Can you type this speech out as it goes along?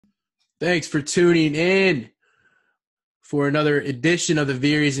Thanks for tuning in for another edition of the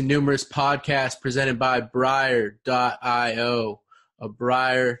Veeries and Numerous podcast presented by Briar.io, a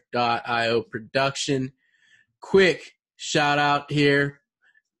Briar.io production. Quick shout out here.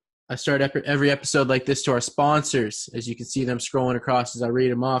 I start every episode like this to our sponsors, as you can see them scrolling across as I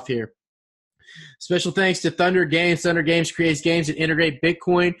read them off here. Special thanks to Thunder Games. Thunder Games creates games that integrate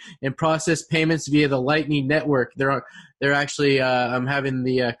Bitcoin and process payments via the Lightning Network. They're actually I'm having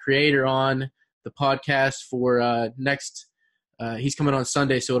the creator on the podcast for next. He's coming on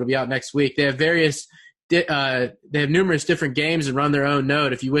Sunday, so it'll be out next week. They have numerous different games and run their own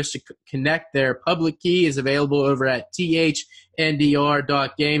node. If you wish to connect, their public key is available over at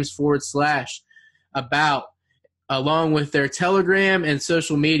thnDR.games/about. Along with their Telegram and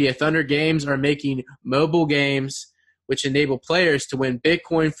social media, Thunder Games are making mobile games which enable players to win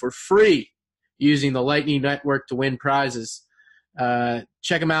Bitcoin for free using the Lightning Network to win prizes.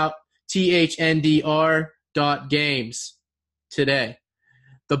 Check them out, thnDR.games today.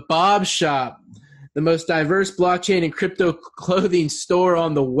 The Bob Shop, the most diverse blockchain and crypto clothing store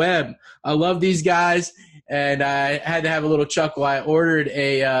on the web. I love these guys, and I had to have a little chuckle. I ordered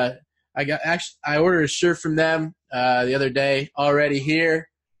a shirt from them the other day, already here.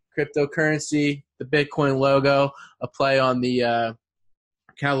 Cryptocurrency, the Bitcoin logo, a play on the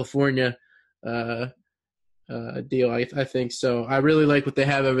California deal, I think. So I really like what they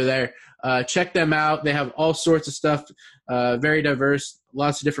have over there. Check them out. They have all sorts of stuff, very diverse,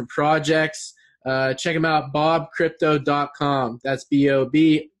 lots of different projects. Check them out, bobcrypto.com. That's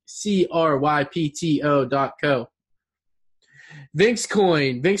BOBCRYPTO.co.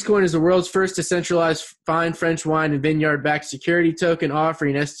 Vinxcoin. Vinxcoin is the world's first decentralized fine French wine and vineyard-backed security token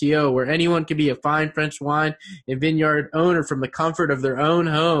offering STO, where anyone can be a fine French wine and vineyard owner from the comfort of their own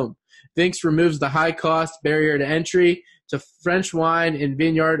home. Vinx removes the high-cost barrier to entry to French wine and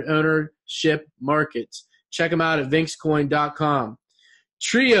vineyard ownership markets. Check them out at vinxcoin.com.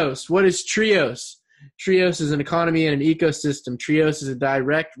 Trios. What is Trios? Trios is an economy and an ecosystem. Trios is a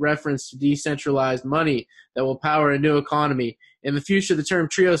direct reference to decentralized money that will power a new economy. In the future, the term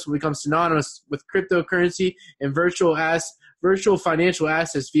Trios will become synonymous with cryptocurrency and virtual financial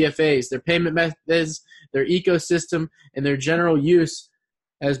assets, VFAs, their payment methods, their ecosystem, and their general use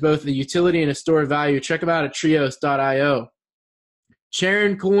as both a utility and a store of value. Check them out at trios.io.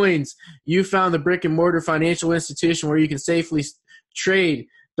 Charon Coins. You found the brick-and-mortar financial institution where you can safely trade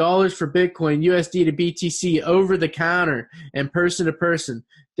dollars for Bitcoin, USD to BTC over the counter and person to person.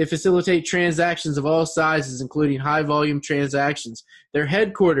 They facilitate transactions of all sizes, including high volume transactions. Their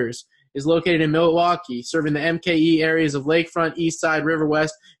headquarters is located in Milwaukee, serving the MKE areas of Lakefront, Eastside, River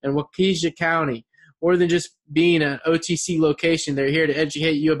West, and Waukesha County. More than just being an OTC location, they're here to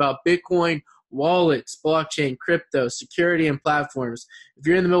educate you about Bitcoin, wallets, blockchain, crypto, security, and platforms. If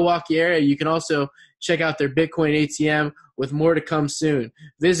you're in the Milwaukee area, you can also check out their Bitcoin ATM with more to come soon.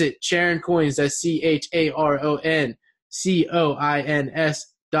 Visit Charon Coins, that's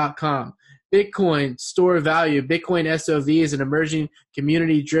CharonCoins.com. Bitcoin Store of Value. Bitcoin SOV is an emerging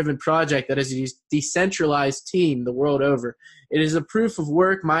community-driven project that has a decentralized team the world over. It is a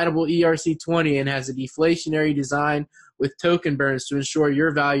proof-of-work mineable ERC-20 and has a deflationary design with token burns to ensure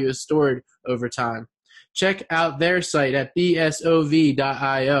your value is stored over time. Check out their site at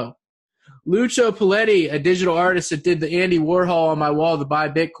bsov.io. Lucio Paletti, a digital artist that did the Andy Warhol on my wall, the Buy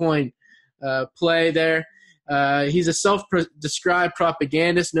Bitcoin play there. He's a self-described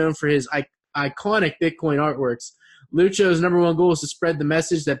propagandist known for his iconic Bitcoin artworks. Lucio's number one goal is to spread the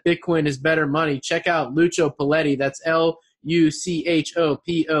message that Bitcoin is better money. Check out Lucio Paletti. That's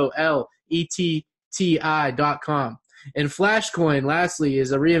LuchoPoletti.com. And Flashcoin, lastly,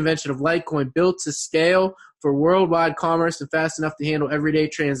 is a reinvention of Litecoin built to scale for worldwide commerce and fast enough to handle everyday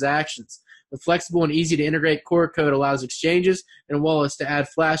transactions. The flexible and easy to integrate core code allows exchanges and wallets to add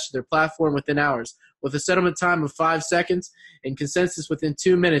Flash to their platform within hours. With a settlement time of 5 seconds and consensus within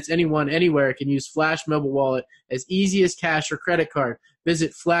 2 minutes, anyone, anywhere can use Flash mobile wallet as easy as cash or credit card.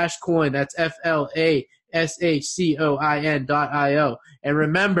 Visit Flashcoin, that's FLASHCOIN.io. And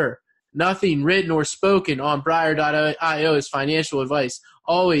remember, nothing written or spoken on Briar.io is financial advice.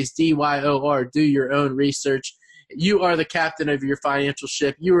 Always DYOR, do your own research. You are the captain of your financial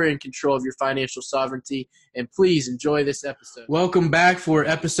ship. You are in control of your financial sovereignty. And please enjoy this episode. Welcome back for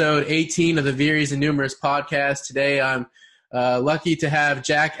episode 18 of the Veeries and Numerous podcast. Today I'm lucky to have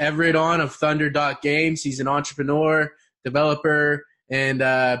Jack Everett on of Thunder.games. He's an entrepreneur, developer, and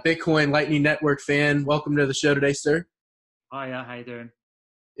Bitcoin Lightning Network fan. Welcome to the show today, sir. Hiya, how you doing?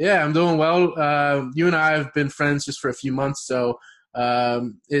 Yeah, I'm doing well. You and I have been friends just for a few months, so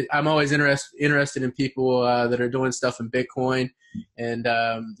I'm always interested in people that are doing stuff in Bitcoin, and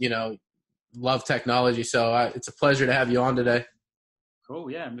love technology. So it's a pleasure to have you on today.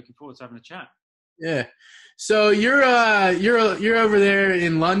 Cool. Yeah, I'm looking forward to having a chat. Yeah. So you're over there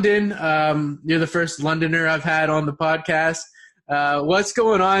in London. You're the first Londoner I've had on the podcast. What's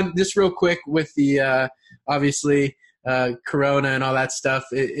going on? Just real quick with the obviously Corona and all that stuff.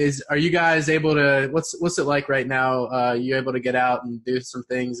 Are you guys able to? What's it like right now? You able to get out and do some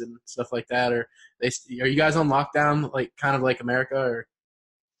things and stuff like that, or are you guys on lockdown, like kind of like America, or?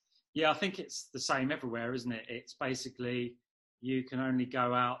 Yeah, I think it's the same everywhere, isn't it? It's basically you can only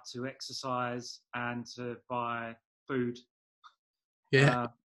go out to exercise and to buy food. Yeah. Uh,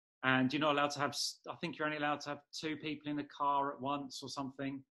 and you're not allowed to have, I think you're only allowed to have two people in a car at once or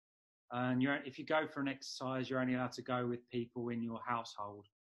something. And if you go for an exercise, you're only allowed to go with people in your household.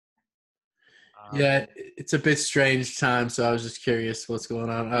 Yeah, it's a bit strange time, so I was just curious what's going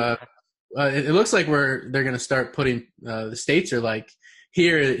on. Yeah. It looks like they're going to start putting the states are like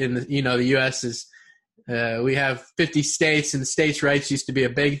here in the U.S. is we have 50 states, and states' rights used to be a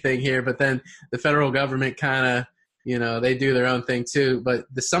big thing here, but then the federal government kind of they do their own thing too. But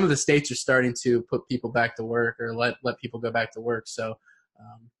some of the states are starting to put people back to work or let people go back to work. So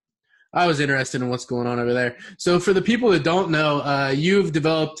I was interested in what's going on over there. So for the people that don't know, you've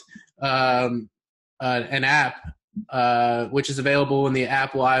developed an app which is available in the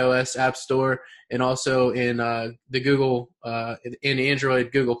Apple iOS App Store and also in the Google in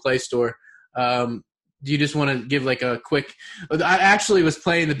Android Google Play Store. Do you just want to give like a quick? I actually was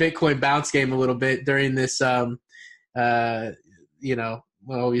playing the Bitcoin bounce game a little bit during this. We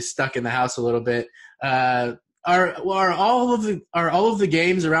stuck in the house a little bit. Are all of the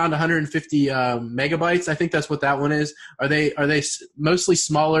games around 150 megabytes? I think that's what that one is. Are they mostly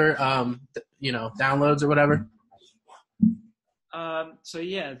smaller, downloads or whatever? So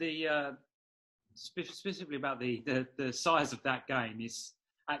yeah, the specifically about the size of that game is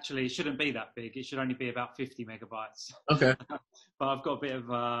actually it shouldn't be that big. It should only be about 50 megabytes. Okay. But I've got a bit of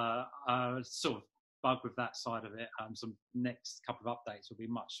a sort of bug with that side of it. Some next couple of updates will be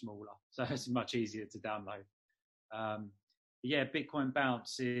much smaller, so it's much easier to download. Yeah, Bitcoin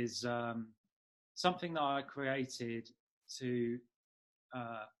Bounce is something that I created to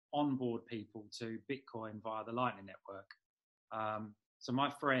onboard people to Bitcoin via the Lightning Network. So my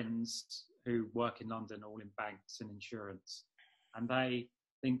friends who work in London, all in banks and insurance, and they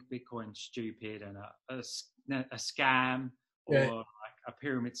think Bitcoin's stupid and a scam or like a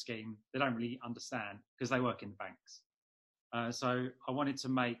pyramid scheme. They don't really understand because they work in the banks. So I wanted to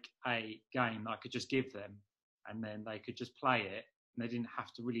make a game that I could just give them, and then they could just play it, and they didn't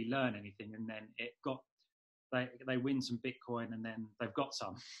have to really learn anything. And then they win some Bitcoin, and then they've got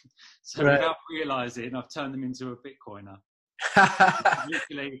some. So Right. without realizing, I've turned them into a Bitcoiner.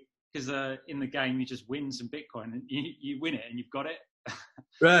 Literally, because in the game you just win some Bitcoin and you win it and you've got it.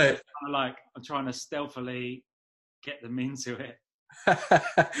 Right. So kind of like I'm trying to stealthily get them into it.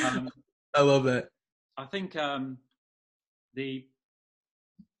 I love that. I think the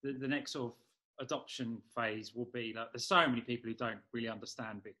next sort of adoption phase will be like there's so many people who don't really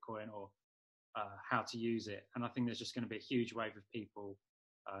understand Bitcoin or how to use it, and I think there's just going to be a huge wave of people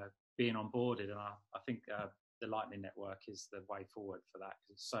being onboarded, and I think the Lightning Network is the way forward for that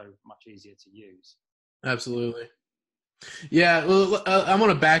because it's so much easier to use. Absolutely. Yeah, well, I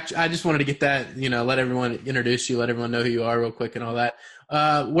want to I just wanted to get that, let everyone introduce you, let everyone know who you are real quick and all that.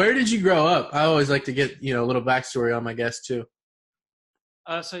 Where did you grow up? I always like to get, a little backstory on my guests too.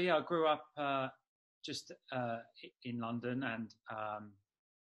 So yeah, I grew up just in London and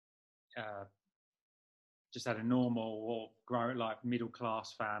just had a normal or middle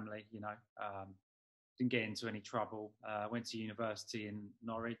class family, didn't get into any trouble. Went to university in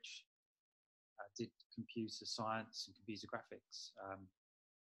Norwich, did computer science and computer graphics,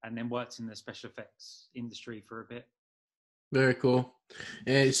 and then worked in the special effects industry for a bit. Very cool.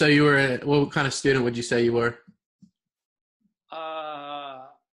 And so you were, what kind of student would you say you were?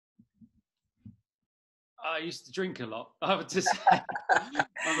 I used to drink a lot. I would just say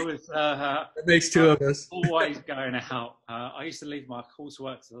I was. That makes two of us. Always going out. I used to leave my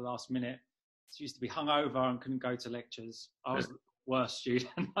coursework to the last minute. I used to be hungover and couldn't go to lectures. I was the worst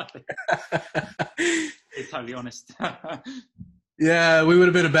student. I think. To be totally honest. Yeah, we would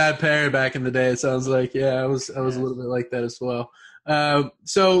have been a bad pair back in the day. It sounds like. Yeah, I was a little bit like that as well.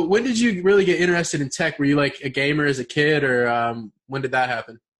 So when did you really get interested in tech? Were you like a gamer as a kid, or when did that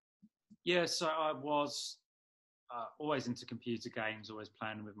happen? Yeah, so I was always into computer games, always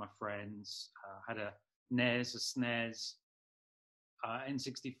playing with my friends. Had a NES, a SNES,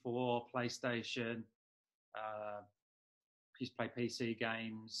 N64, PlayStation. Used to play PC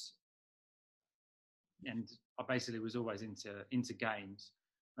games, and I basically was always into games.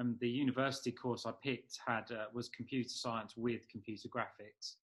 the university course I picked was computer science with computer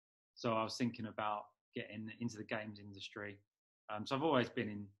graphics. So I was thinking about getting into the games industry. So I've always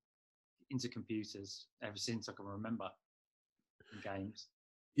been into computers ever since I can remember, in games.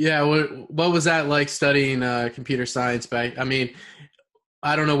 Yeah, what was that like studying computer science back? I mean,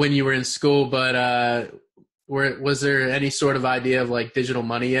 I don't know when you were in school, but was there any sort of idea of like digital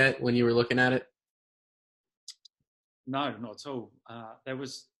money yet when you were looking at it? No, not at all. There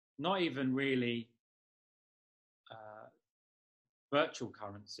was not even really uh, virtual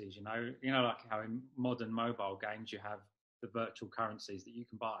currencies. Like how in modern mobile games you have the virtual currencies that you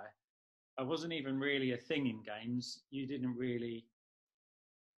can buy. It wasn't even really a thing in games. You didn't really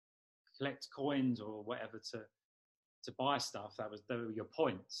collect coins or whatever to buy stuff. They were your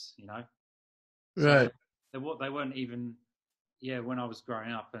points, So Right. they weren't even. Yeah, when I was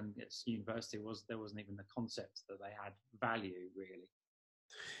growing up and at university, there wasn't even the concept that they had value really.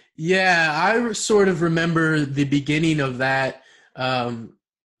 Yeah, I sort of remember the beginning of that,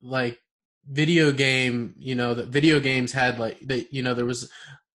 like video game. That video games had like there was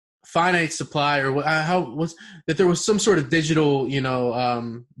finite supply or how was that there was some sort of digital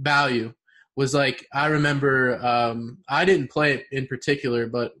value was like I remember I didn't play it in particular,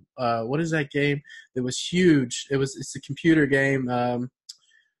 but what is that game that was huge? It's a computer game, uh,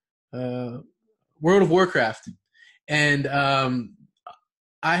 World of Warcraft, and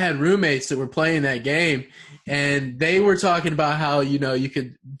I had roommates that were playing that game, and they were talking about how you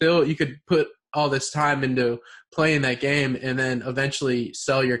could put all this time into playing that game, and then eventually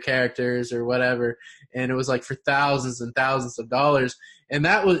sell your characters or whatever, and it was like for thousands and thousands of dollars. And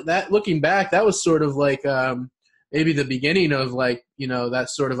that looking back, that was sort of like maybe the beginning of like that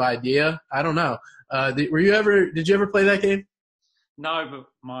sort of idea. I don't know. Did you ever play that game? No, but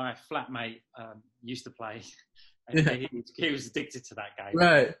my flatmate used to play, and Yeah. he was addicted to that game.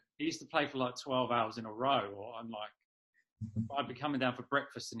 Right. He used to play for like 12 hours in a row, or I'm like, I'd be coming down for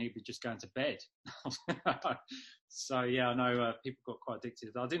breakfast and he'd be just going to bed. So yeah, I know people got quite addicted.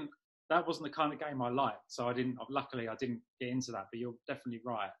 That wasn't the kind of game I liked, so luckily I didn't get into that. But you're definitely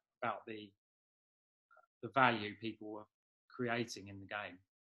right about the value people were creating in the game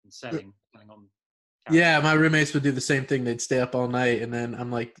and selling on characters. Yeah, my roommates would do the same thing. They'd stay up all night, and then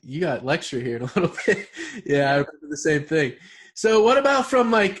I'm like, "You got lecture here in a little bit." Yeah, I Yeah. remember the same thing. So, what about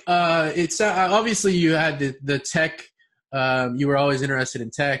from like? It's obviously you had the tech. You were always interested in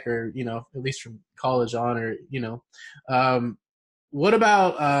tech, or at least from college on, or what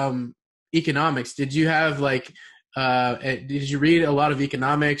about economics? Did you have like? Did you read a lot of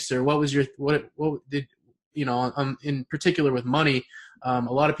economics, or what was your what did in particular with money? A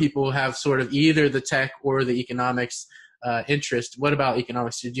lot of people have sort of either the tech or the economics interest. What about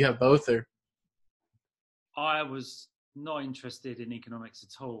economics? Did you have both, or? I was not interested in economics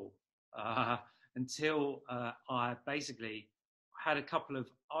at all until I basically had a couple of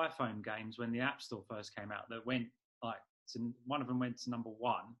iPhone games when the App Store first came out that went one of them went to number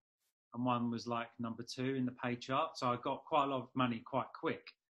one and one was like number two in the pay chart. So I got quite a lot of money quite quick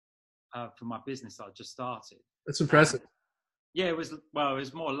for my business that I just started. That's impressive. Yeah, it was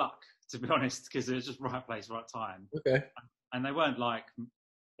more luck, to be honest, because it was just right place, right time. Okay. And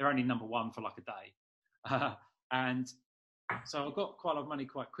they're only number one for like a day. And so I got quite a lot of money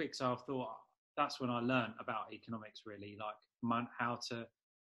quite quick. So I thought that's when I learned about economics, really, like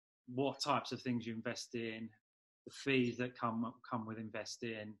what types of things you invest in, the fees that come with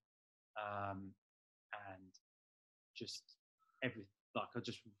investing, and just everything. Like I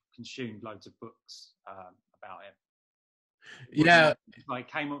just consumed loads of books about it. Yeah.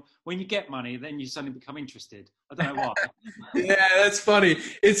 Like came up when you get money, then you suddenly become interested. I don't know why. Yeah, that's funny.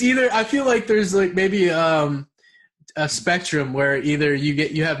 It's either I feel like there's like maybe a spectrum where either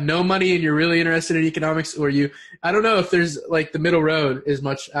you have no money and you're really interested in economics, or I don't know if there's like the middle road is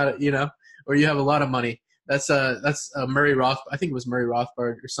much or you have a lot of money. That's Murray Roth. I think it was Murray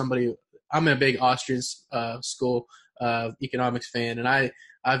Rothbard or somebody. I'm a big Austrian school economics fan, and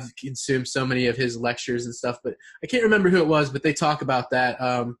I've consumed so many of his lectures and stuff, but I can't remember who it was. But they talk about that,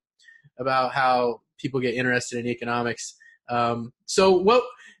 about how people get interested in economics. So what?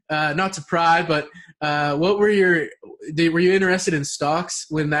 Not to pry, but what were you interested in stocks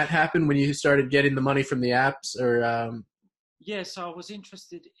when that happened? When you started getting the money from the apps, or? Yeah, so I was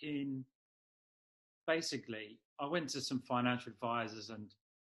interested in. Basically, I went to some financial advisors and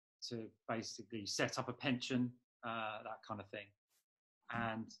to basically set up a pension, that kind of thing.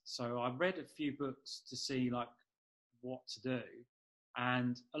 And so I read a few books to see like what to do.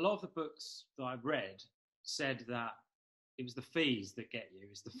 And a lot of the books that I read said that it was the fees that get you.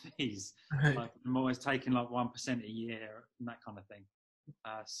 It's the fees. Right. Like I'm always taking like 1% a year and that kind of thing.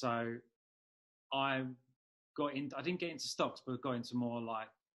 So I got in. I didn't get into stocks, but got into more like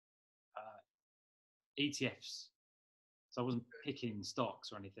ETFs. So I wasn't picking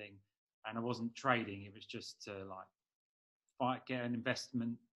stocks or anything, and I wasn't trading. It was just to get an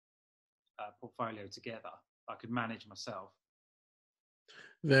investment portfolio together. I could manage myself.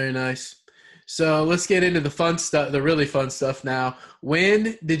 Very nice. So let's get into the fun stuff, the really fun stuff now.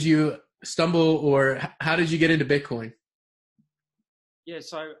 When did you stumble, or how did you get into Bitcoin? Yeah,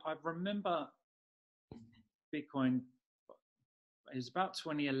 so I remember Bitcoin. It was about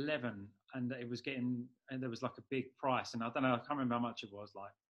 2011, and it was getting, and there was like a big price, and I don't know, I can't remember how much it was,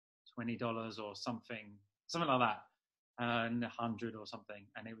 like $20 or something like that, and 100 or something,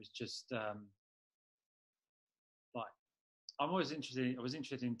 and it was just like I was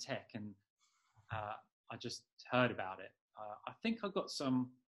interested in tech, and I just heard about it. I think I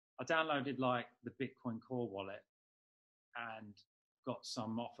downloaded like the Bitcoin Core wallet and got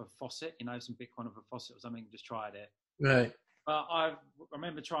some off of Faucet, some Bitcoin off of Faucet or something, just tried it. Right. But I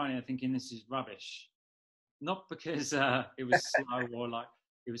remember trying it and thinking this is rubbish. Not because it was slow or like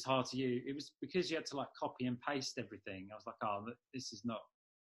it was hard to use. It was because you had to like copy and paste everything. I was like, oh, this is not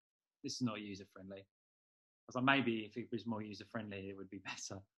user friendly. I was like, maybe if it was more user friendly, it would be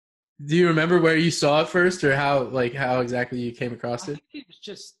better. Do you remember where you saw it first, or how exactly you came across it? I think it was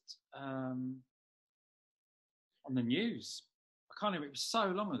just on the news. I can't remember. It was so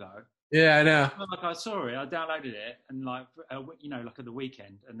long ago. Yeah, I know. Like I saw it, I downloaded it, and like like at the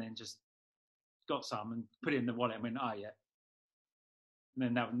weekend, and then just got some and put it in the wallet and went, oh yeah.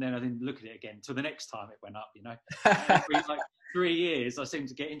 And then I didn't look at it again until the next time it went up. Every like 3 years, I seemed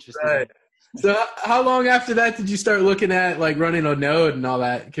to get interested. Right. So how long after that did you start looking at like running a node and all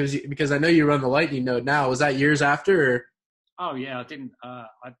that? Because I know you run the Lightning node now. Was that years after? Or? Oh yeah, I didn't.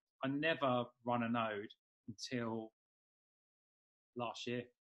 I never run a node until last year.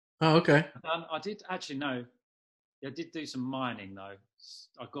 Oh, okay. I did actually know. I did do some mining though.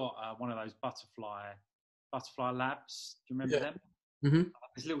 I got one of those butterfly labs. Do you remember them? Mm-hmm.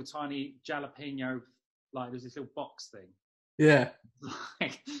 This little tiny jalapeno, like there's this little box thing. Yeah.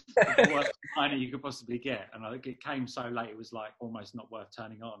 Like the worst miner you could possibly get, and I think it came so late it was like almost not worth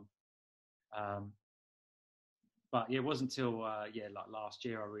turning on. But yeah, it wasn't until like last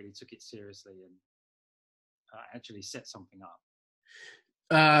year I really took it seriously and actually set something up.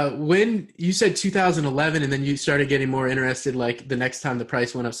 When you said 2011, and then you started getting more interested, like the next time the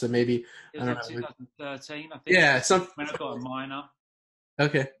price went up. So maybe it was in 2013, I think. Yeah, when I got a miner.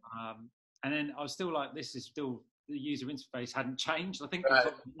 Okay. And then I was still like, this is still the user interface hadn't changed. I think it was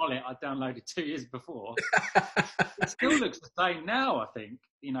on the wallet I downloaded 2 years before. It still looks the same now. I think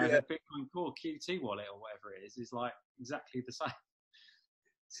the Bitcoin Core QT wallet or whatever it is like exactly the same.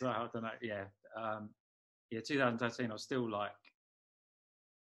 So I don't know. Yeah, 2013. I was still like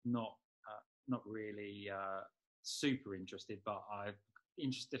not really super interested, but I'm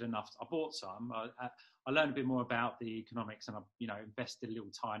interested enough. I bought some. I learned a bit more about the economics, and I invested a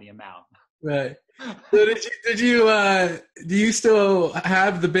little tiny amount. Right. So do you still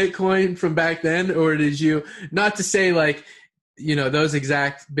have the Bitcoin from back then, or did you, not to say like those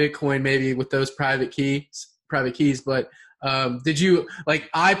exact Bitcoin maybe with those private keys, but did you,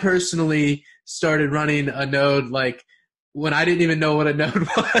 like, I personally started running a node like when I didn't even know what a node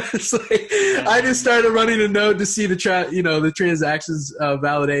was. I just started running a node to see the transactions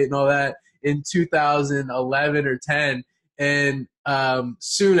validate and all that in 2011 or 10. And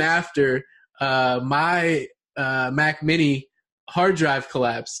soon after, my Mac Mini hard drive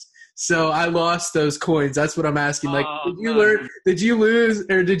collapsed. So I lost those coins. That's what I'm asking. Like, did you lose,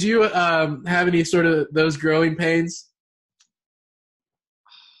 or did you have any sort of those growing pains?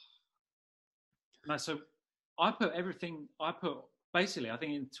 No, so I put basically, I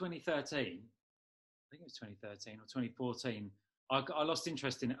think in 2013, I think it was 2013 or 2014, I lost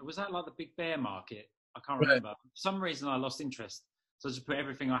interest in it. Was that like the big bear market? I can't remember. For some reason I lost interest. So I just put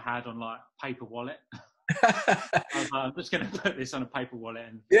everything I had on like paper wallet. I'm just going to put this on a paper wallet.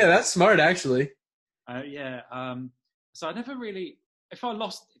 And yeah, that's smart actually. So I never really, if I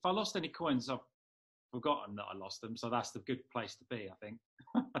lost any coins, I've forgotten that I lost them. So that's the good place to be, I think.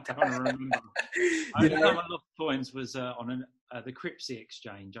 I don't remember. The only time I lost coins was on the Cryptsy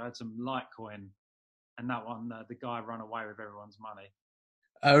exchange. I had some Litecoin, and that one, the guy ran away with everyone's money.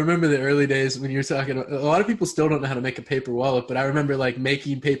 I remember the early days when you were talking. A lot of people still don't know how to make a paper wallet, but I remember like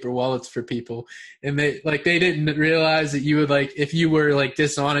making paper wallets for people, and they didn't realize that you would, like, if you were like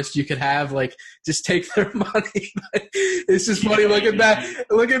dishonest, you could have like just take their money. It's just funny looking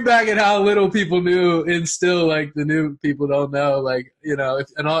back at how little people knew, and still like the new people don't know. Like, if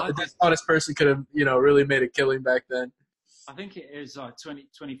a dishonest person could have really made a killing back then. I think it is like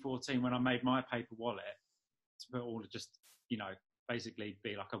 2014 when I made my paper wallet to put all of just, basically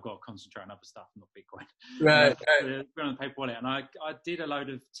be like, I've got to concentrate on other stuff, not Bitcoin. Right. Put on the paper wallet. And I did a load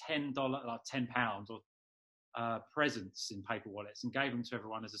of $10, like £10 or presents in paper wallets and gave them to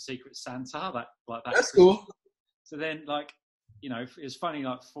everyone as a secret Santa. That's cool. So then, it was funny,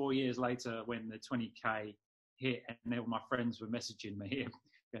 like 4 years later when the 20K hit and all my friends were messaging me,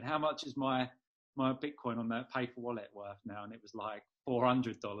 and how much is my Bitcoin on that paper wallet worth now? And it was like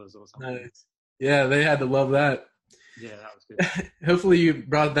 $400 or something. Nice. Yeah, they had to love that. Yeah, that was good. Hopefully you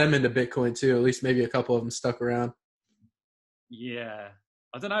brought them into Bitcoin too. At least maybe a couple of them stuck around. Yeah.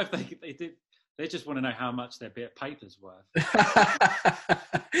 I don't know if they did. They just want to know how much their bit of paper's worth.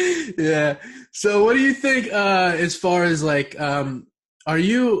 Yeah. So what do you think as far as like are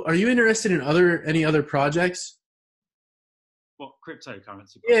you interested in any other projects? What,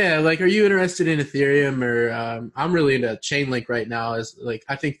 cryptocurrency? Yeah, like are you interested in Ethereum or I'm really into Chainlink right now. As like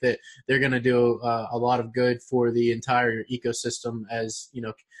I think that they're going to do a lot of good for the entire ecosystem as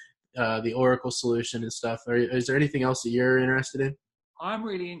the Oracle solution and stuff. Is there anything else that you're interested in? I'm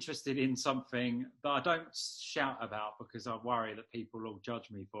really interested in something that I don't shout about because I worry that people will judge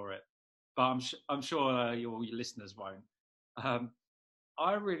me for it. But I'm sure your listeners won't.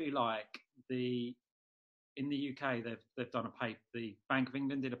 I really like in the UK they've done a paper. The Bank of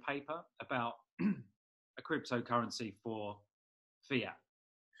England did a paper about a cryptocurrency for fiat,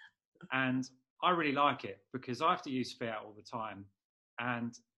 and I really like it because I have to use fiat all the time,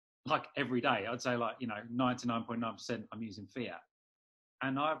 and like every day, I'd say 99.9% I'm using fiat.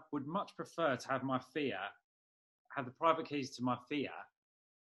 And I would much prefer to have my fiat, have the private keys to my fiat,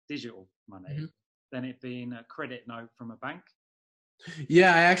 digital money, than it being a credit note from a bank.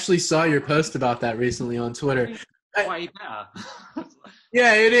 Yeah, I actually saw your post about that recently on Twitter. Way better.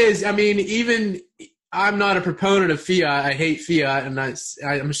 Yeah, it is. I mean, even I'm not a proponent of fiat. I hate fiat, and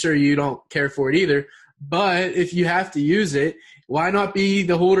I'm sure you don't care for it either. But if you have to use it, why not be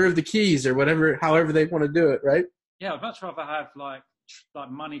the holder of the keys or however they want to do it, right? Yeah, I'd much rather have like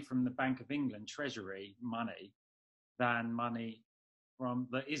money from the Bank of England Treasury money than money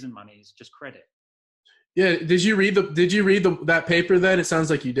that isn't money. It's just credit. Yeah. Did you read that paper then? It sounds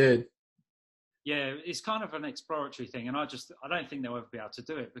like you did. Yeah, it's kind of an exploratory thing, and I don't think they'll ever be able to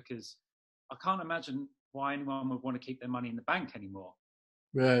do it because I can't imagine why anyone would want to keep their money in the bank anymore.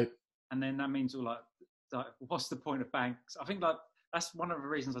 Right. And then that means all like what's the point of banks? I think that's one of the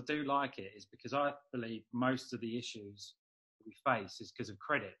reasons I do like it is because I believe most of the issues we face is because of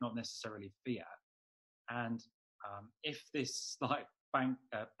credit, not necessarily fiat. And if this like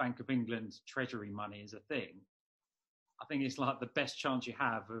Bank of England Treasury money is a thing, I think it's like the best chance you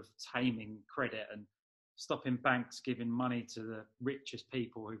have of taming credit and stopping banks giving money to the richest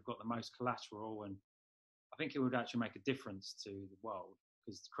people who've got the most collateral. And I think it would actually make a difference to the world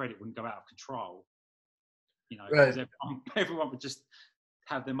because credit wouldn't go out of control. Right. Everyone would just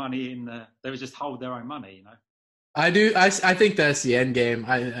have their money they would just hold their own money, I do. I think that's the end game.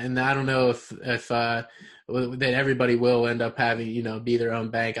 And I don't know if that everybody will end up having, be their own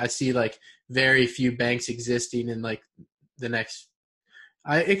bank. I see like very few banks existing in like the next.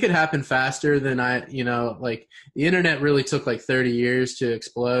 It could happen faster than like the internet really took like 30 years to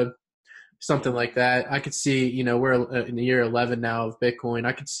explode, something like that. I could see, we're in the year 11 now of Bitcoin.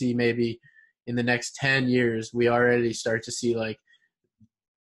 I could see maybe in the next 10 years we already start to see like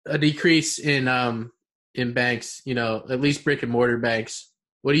a decrease in banks, at least brick and mortar banks.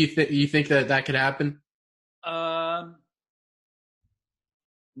 What do you think? You think that could happen?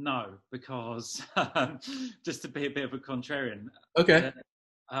 No, because just to be a bit of a contrarian. Okay.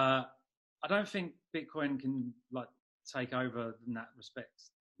 I don't think Bitcoin can like take over in that respect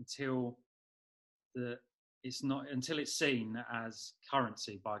until it's seen as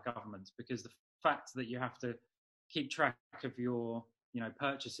currency by governments, because the fact that you have to keep track of your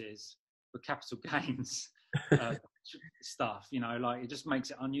purchases for capital gains stuff, like it just makes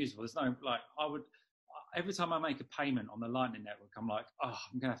it unusable. There's no every time I make a payment on the Lightning Network, I'm like, oh,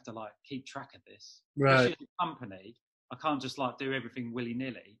 I'm gonna have to like keep track of this. Right. Especially as a company, I can't just like do everything willy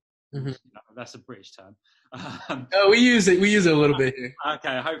nilly. Mm-hmm. That's a British term. No, we use it. We use it a little bit here.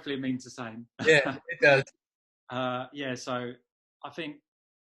 Okay, hopefully it means the same. Yeah, it does. Yeah, so I think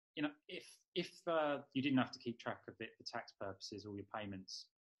if you didn't have to keep track of it for tax purposes, all your payments,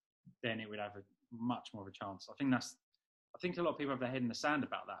 then it would have a much more of a chance. I think a lot of people have their head in the sand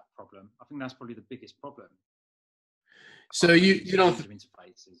about that problem. I think that's probably the biggest problem. So you don't.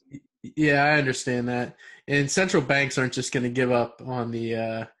 Yeah, I understand that. And central banks aren't just going to give up on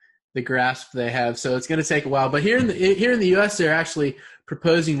the grasp they have. So it's going to take a while. But here in the U.S., they're actually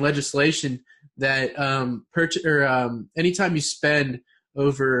proposing legislation that purchase or anytime you spend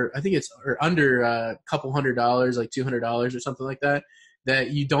over, I think it's or under a couple $100, like $200 or something like that,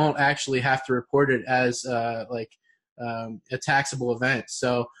 that you don't actually have to report it as like a taxable event.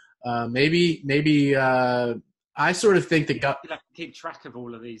 So maybe I sort of think that You have to keep track of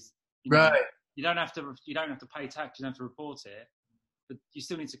all of these. You know, right. You don't have to pay tax. You don't have to report it, but you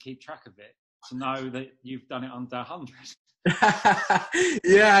still need to keep track of it to know that you've done it under 100.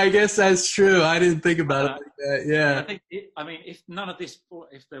 Yeah, I guess that's true. I didn't think about it like that. Yeah. I mean, if none of this,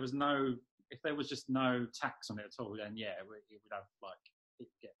 if there was just no tax on it at all, then yeah, it would have it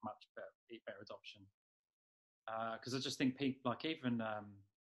get much better adoption. Because I just think people like even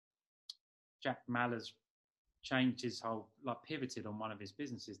Jack Mallers changed his whole pivoted on one of his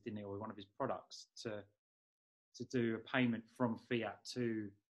businesses, didn't he, or one of his products to do a payment from fiat to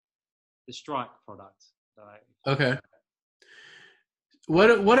the Strike product. Okay.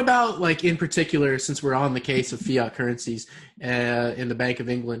 What about like in particular, since we're on the case of fiat currencies in the Bank of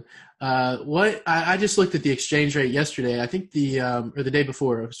England? I just looked at the exchange rate yesterday. I think or the day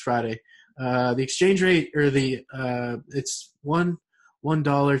before, it was Friday. The exchange rate or it's $1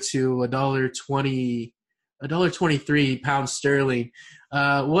 to $1.23 sterling.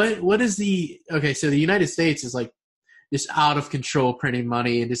 What is okay? So the United States is like just out of control printing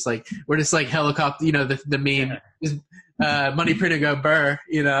money and just like we're just like helicopter, the meme. Yeah. Money printing go burr,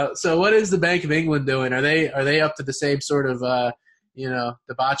 So what is the Bank of England doing? Are they up to the same sort of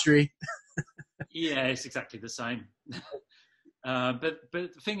debauchery? Yeah, it's exactly the same. But the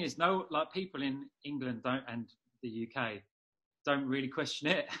thing is, people in England and the UK don't really question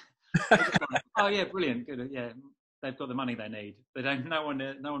it. Like, oh yeah, brilliant, good, yeah, they've got the money they need. They don't. No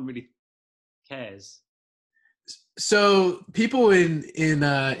one really cares. So people in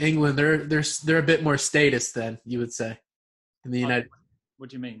England, they're a bit more statist than you would say in the United.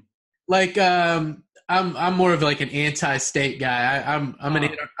 What do you mean? Like I'm more of like an anti-state guy. I'm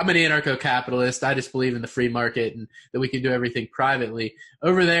an anarcho-capitalist. I just believe in the free market and that we can do everything privately.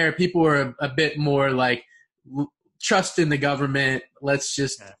 Over there, people are a bit more like trust in the government. Let's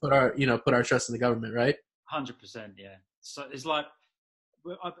just put our trust in the government, right? 100%, yeah. So it's like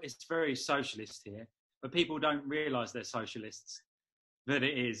it's very socialist here, but people don't realise they're socialists. But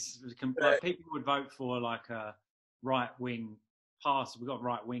it is. Like, people would vote for like a right-wing party. We've got a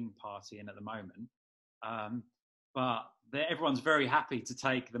right-wing party in at the moment, but everyone's very happy to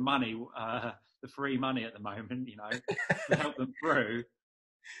take the money, the free money at the moment, to help them through.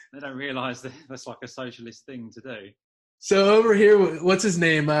 They don't realise that that's like a socialist thing to do. So over here, what's his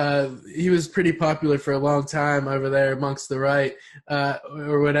name? He was pretty popular for a long time over there amongst the right,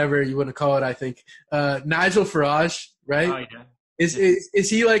 or whatever you want to call it, I think. Nigel Farage, right? Oh, yeah. Is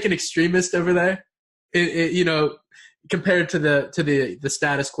he like an extremist over there? Compared to the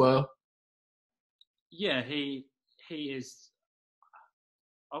status quo? Yeah, he is.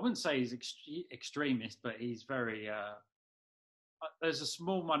 I wouldn't say he's extremist, but he's very. There's a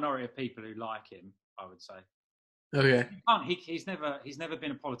small minority of people who like him, I would say. Okay. He's never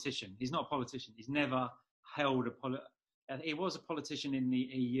been a politician. He's not a politician. He's never held he was a politician in the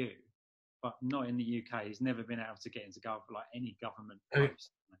EU, but not in the UK. He's never been able to get into any government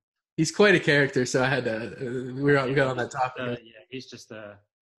post. He's quite a character, so I had to. We got on that topic. He's just a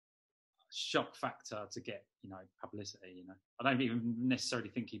shock factor to get publicity. I don't even necessarily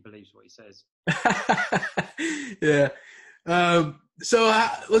think he believes what he says. Yeah. So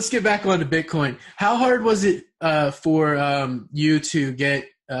let's get back on to Bitcoin. How hard was it for you to get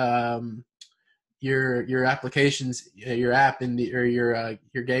your applications, your app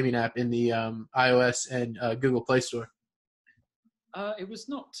your gaming app in the iOS and Google Play Store? It was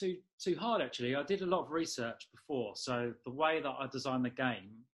not too hard, actually. I did a lot of research before. So the way that I designed the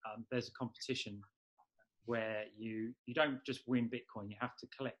game, there's a competition where you don't just win Bitcoin. You have to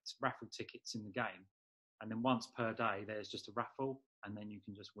collect raffle tickets in the game. And then once per day, there's just a raffle, and then you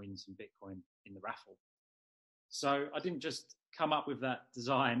can just win some Bitcoin in the raffle. So I didn't just come up with that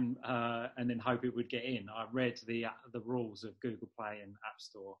design and then hope it would get in. I read the rules of Google Play and App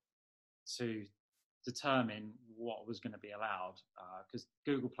Store to determine what was going to be allowed, because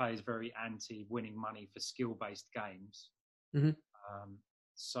Google Play is very anti-winning money for skill-based games. Mm-hmm.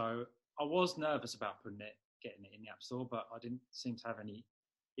 So I was nervous about getting it in the App Store, but I didn't seem to have any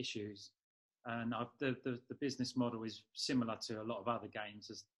issues. And the business model is similar to a lot of other games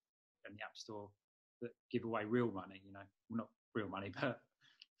in the App Store that give away real money, well, not real money, but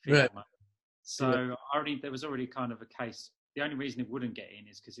fiat money. So there was already kind of a case. The only reason it wouldn't get in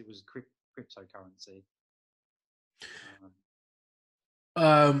is because it was cryptocurrency.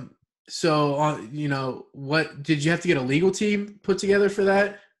 So what did you have to get a legal team put together for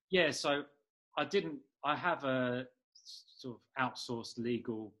that? Yeah. So I didn't. I have a sort of outsourced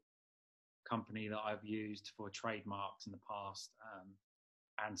legal company that I've used for trademarks in the past,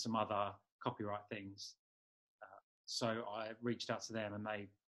 and some other copyright things. So I reached out to them, and they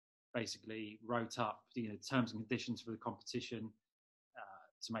basically wrote up, terms and conditions for the competition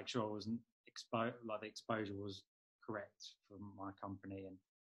to make sure I wasn't the exposure was correct from my company, and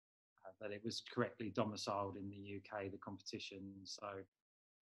that it was correctly domiciled in the UK, the competition. So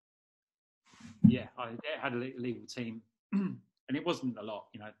yeah, I had a legal team, and it wasn't a lot,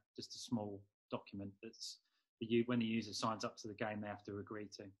 just a small document when the user signs up to the game, they have to agree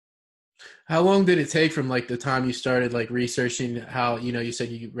to. How long did it take from like the time you started like researching how, you said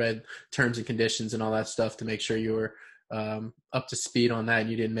you read terms and conditions and all that stuff to make sure you were up to speed on that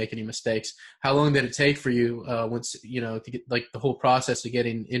and you didn't make any mistakes? How long did it take for you once, to get like the whole process of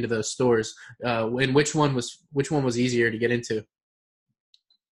getting into those stores? And which one was easier to get into?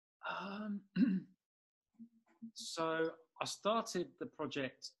 So I started the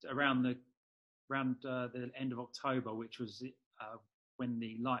project around the end of October, which was when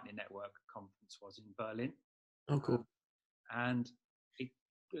the Lightning Network conference was in Berlin. Oh, cool. And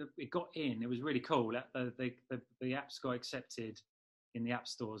it got in. It was really cool. The apps got accepted in the app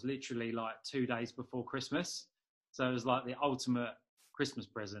stores literally like 2 days before Christmas. So it was like the ultimate Christmas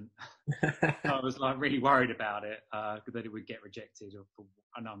present. I was like really worried about it, that it would get rejected for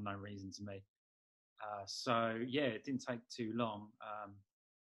an unknown reason to me. So yeah, it didn't take too long.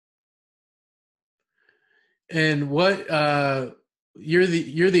 And what you're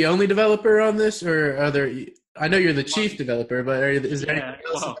the only developer on this, or are there? I know you're the chief developer, but is there anyone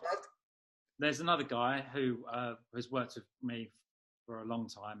else involved? There's another guy who has worked with me for a long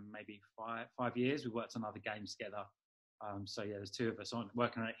time, maybe 5 years. We worked on other games together. So yeah, there's two of us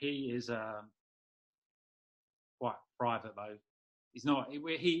working on it. He is quite private though. He's not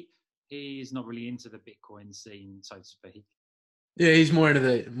really into the Bitcoin scene, so to speak. Yeah, he's more into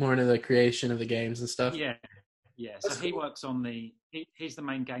the creation of the games and stuff. Yeah. So he works on he's the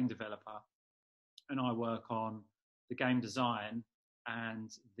main game developer, and I work on the game design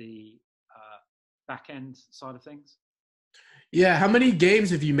and the back end side of things. Yeah, how many games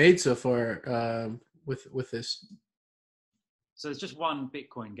have you made so far with this? So there's just one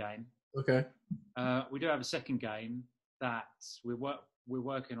Bitcoin game. Okay. We do have a second game that we're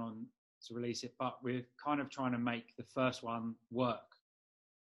working on to release it, but we're kind of trying to make the first one work.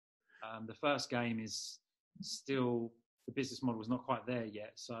 The first game is still, the business model is not quite there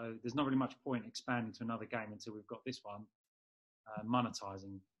yet, so there's not really much point expanding to another game until we've got this one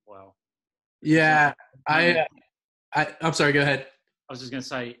monetizing well. Yeah, I'm sorry, go ahead. I was just going to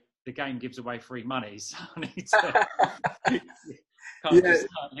say, the game gives away free money, so I need to just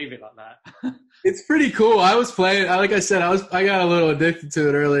leave it like that. It's pretty cool. I was playing, like I said, I got a little addicted to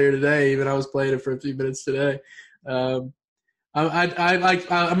it earlier today. Even I was playing it for a few minutes today. I'm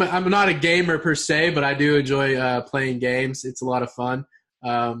not a gamer per se, but I do enjoy playing games. It's a lot of fun.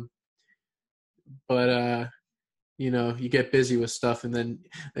 You get busy with stuff, and then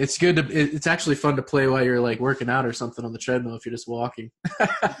it's actually fun to play while you're like working out or something on the treadmill if you're just walking.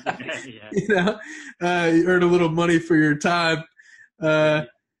 Yeah. You earn a little money for your time.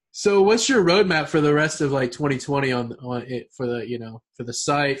 So what's your roadmap for the rest of like 2020 on it for the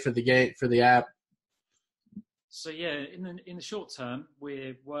site, for the game, for the app? So yeah, in the short term,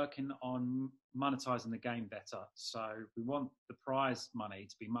 we're working on monetizing the game better. So we want the prize money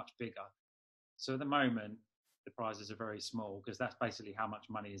to be much bigger. So at the moment, the prizes are very small because that's basically how much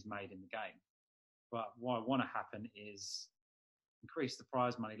money is made in the game. But what I want to happen is increase the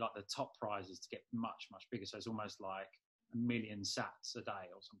prize money, like the top prizes, to get much, much bigger. So it's almost like 1 million sats a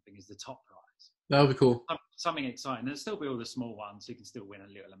day or something is the top prize. That would be cool. Something exciting. There'll still be all the small ones. So you can still win a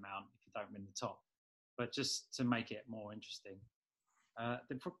little amount if you don't win the top. But just to make it more interesting.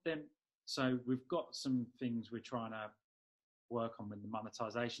 So we've got some things we're trying to work on with the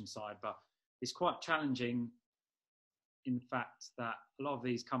monetization side, but it's quite challenging in fact that a lot of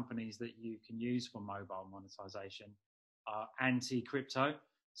these companies that you can use for mobile monetization are anti-crypto.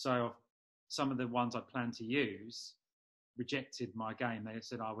 So some of the ones I plan to use rejected my game. They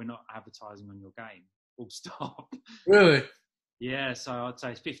said, "Oh, we're not advertising on your game." Full stop. Really? Yeah, so I'd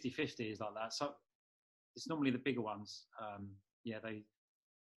say it's 50-50 is like that. So it's normally the bigger ones.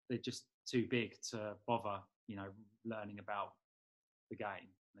 They're just too big to bother, learning about the game.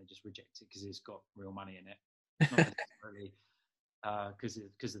 They just reject it because it's got real money in it, not necessarily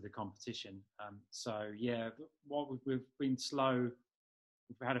because of the competition. So yeah, we've been slow.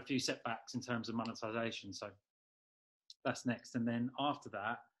 We've had a few setbacks in terms of monetization. So that's next, and then after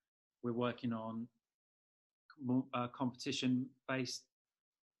that, we're working on competition-based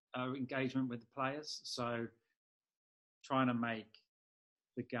engagement with the players. So trying to make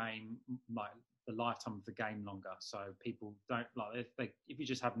the game, like the lifetime of the game, longer, so people don't like if you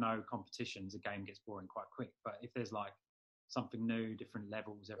just have no competitions, the game gets boring quite quick. But if there's like something new, different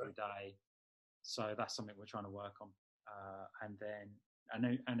levels every day, so that's something we're trying to work on. And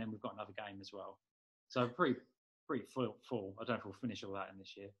then we've got another game as well. So pretty full. I don't know if we'll finish all that in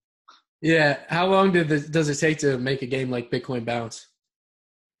this year. Yeah. How long does it take to make a game like Bitcoin Bounce?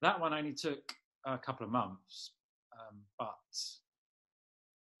 That one only took a couple of months, but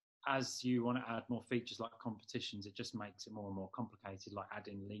as you want to add more features like competitions, it just makes it more and more complicated, like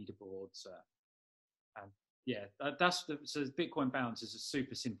adding leaderboards. And yeah, so Bitcoin Bounce is a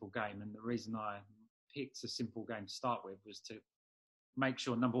super simple game, and the reason I picked a simple game to start with was to make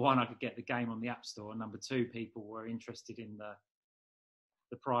sure, number one, I could get the game on the App Store, and number two, people were interested in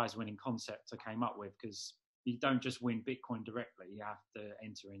the prize-winning concept I came up with, because you don't just win Bitcoin directly, you have to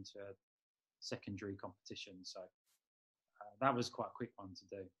enter into a secondary competition. So that was quite a quick one to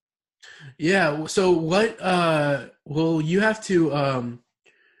do. Yeah. So what will you have to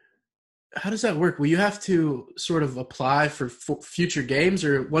how does that work? Will you have to sort of apply for future games,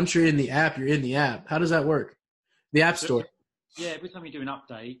 or once you're in the app, you're in the app? How does that work? The App Store. Yeah, every time you do an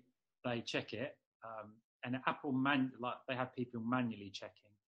update, they check it. And Apple they have people manually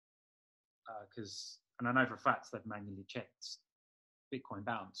checking, and I know for a fact they've manually checked Bitcoin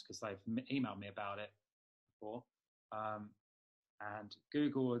Bounce because they've emailed me about it before. And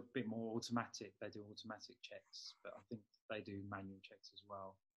Google are a bit more automatic. They do automatic checks, but I think they do manual checks as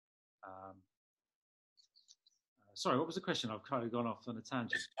well. Sorry, what was the question? I've kind of gone off on a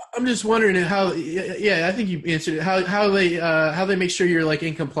tangent. I'm just wondering how. Yeah, I think you answered it. How they make sure you're like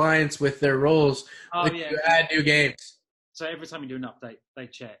in compliance with their rules. You add new games. So every time you do an update, they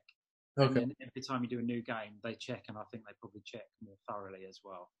check. Okay. And then every time you do a new game, they check, and I think they probably check more thoroughly as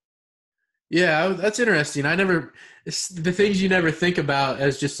well. Yeah, that's interesting. It's the things you never think about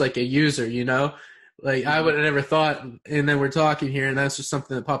as just like a user, you know? Like I would have never thought, and then we're talking here, and that's just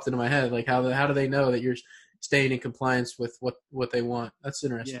something that popped into my head. Like how do they know that you're staying in compliance with what they want? That's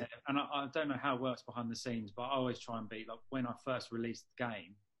interesting. Yeah, and I don't know how it works behind the scenes, but I always try and be like, when I first released the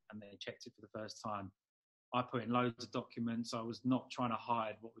game and they checked it for the first time, I put in loads of documents. I was not trying to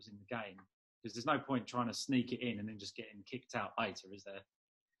hide what was in the game, because there's no point trying to sneak it in and then just getting kicked out later, is there?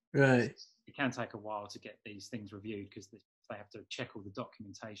 Right. It can take a while to get these things reviewed because they have to check all the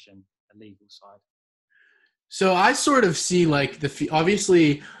documentation, the legal side. So I sort of see like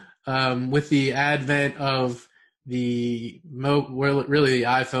obviously with the advent of really the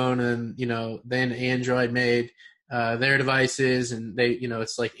iPhone, and then Android made their devices, and they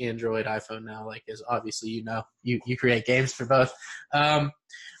it's like Android, iPhone now, like as obviously you create games for both,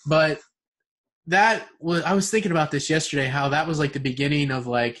 but I was thinking about this yesterday, how that was like the beginning of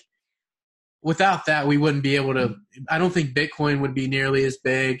like, without that we wouldn't be able to, I don't think Bitcoin would be nearly as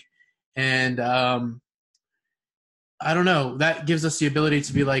big, and I don't know, that gives us the ability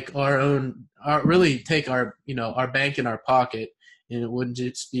to be like really take our bank in our pocket, and it wouldn't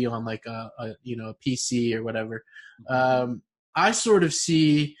just be on like a PC or whatever. I sort of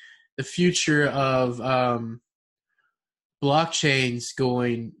see the future of blockchains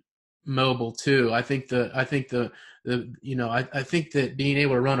going mobile too. I think that being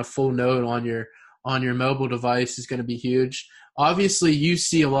able to run a full node on your mobile device is going to be huge. Obviously, you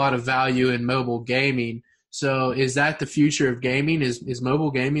see a lot of value in mobile gaming. So is that the future of gaming? Is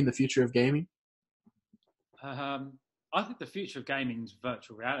mobile gaming the future of gaming? I think the future of gaming is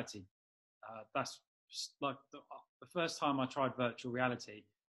virtual reality. That's like the first time I tried virtual reality,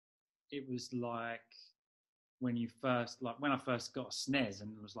 it was like when I first got a SNES,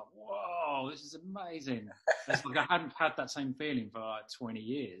 and it was like, whoa, this is amazing. It's like I hadn't had that same feeling for like 20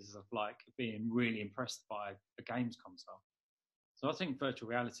 years of like being really impressed by a games console. So I think virtual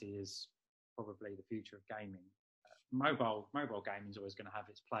reality is probably the future of gaming. Mobile gaming is always going to have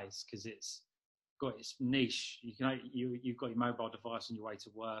its place because it's got its niche. You've got your mobile device on your way to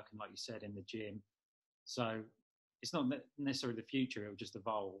work, and like you said, in the gym. So it's not necessarily the future; it will just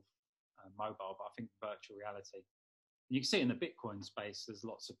evolve. Mobile, but I think virtual reality. And you can see it in the Bitcoin space. There's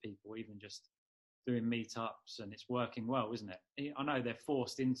lots of people even just doing meetups, and it's working well, isn't it? I know they're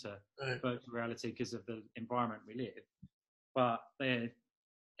forced into virtual reality because of the environment we live, but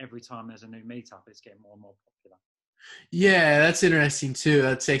every time there's a new meetup, it's getting more and more popular. Yeah, that's interesting too.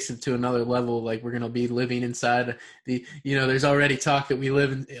 That takes it to another level. Like we're going to be living inside there's already talk that we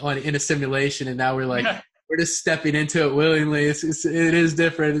live in a simulation, and now we're like, we're just stepping into it willingly. It is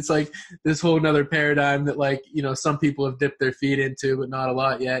different. It's like this whole nother paradigm that some people have dipped their feet into, but not a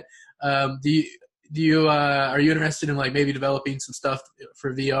lot yet. Do do you are you interested in like maybe developing some stuff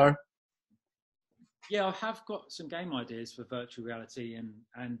for VR? Yeah, I have got some game ideas for virtual reality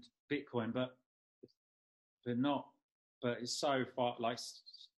and Bitcoin, but not. But it's so far like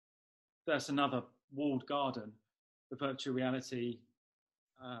that's another walled garden. The virtual reality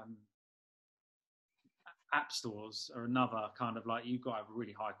um, app stores are another kind of like you've got to have a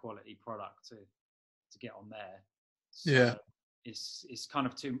really high quality product to get on there. Yeah. So it's kind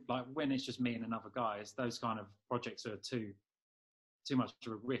of too like when it's just me and another guy. It's those kind of projects are too much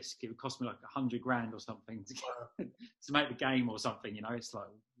of a risk. It would cost me like $100,000 or something to make the game or something. You know, it's like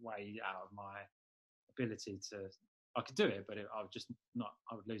way out of my ability to. I could do it, but I would just not.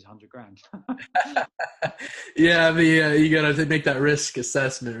 I would lose $100,000. Yeah, you gotta make that risk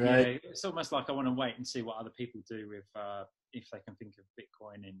assessment, right? Yeah, it's almost like I want to wait and see what other people do with if they can think of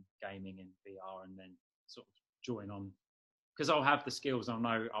Bitcoin in gaming and VR, and then sort of join on because I'll have the skills. I'll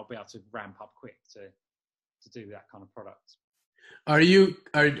know I'll be able to ramp up quick to do that kind of product. Are you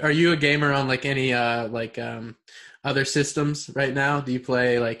a gamer on like any other systems right now? Do you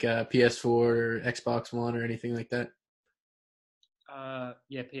play like PS4 or Xbox One or anything like that?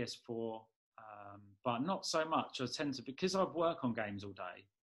 Yeah, PS4, but not so much. I tend to because I work on games all day,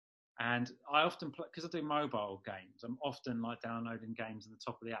 and I often play because I do mobile games. I'm often like downloading games in the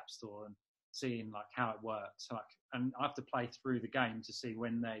top of the app store and seeing like how it works. Like, and I have to play through the game to see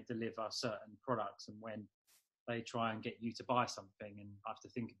when they deliver certain products and when they try and get you to buy something. And I have to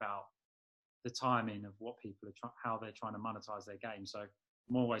think about the timing of what people are how they're trying to monetize their game. So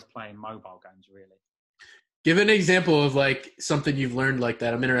I'm always playing mobile games, really. Give an example of like something you've learned like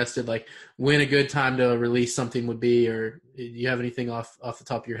that. I'm interested, like when a good time to release something would be, or do you have anything off the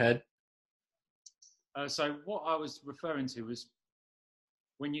top of your head? So what I was referring to was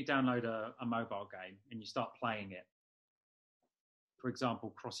when you download a mobile game and you start playing it. For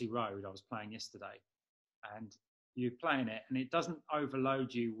example, Crossy Road, I was playing yesterday, and you're playing it, and it doesn't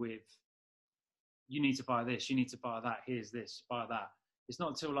overload you with you need to buy this, you need to buy that, here's this, buy that. It's not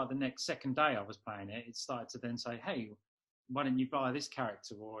until like the next second day I was playing it, it started to then say, hey, why don't you buy this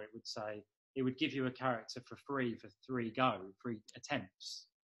character? Or it would say, it would give you a character for free for three attempts.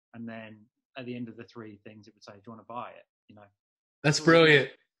 And then at the end of the three things, it would say, do you want to buy it? You know, That's brilliant.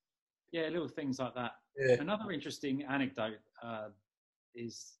 yeah, little things like that. Yeah. Another interesting anecdote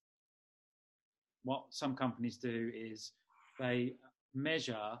is what some companies do is they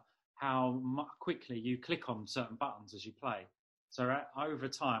measure how quickly you click on certain buttons as you play. So over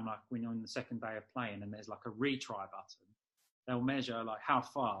time, like when you're on the second day of playing and there's like a retry button, they'll measure like how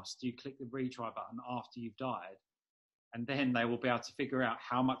fast you click the retry button after you've died. And then they will be able to figure out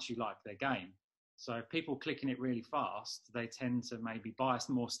how much you like their game. So if people clicking it really fast, they tend to maybe buy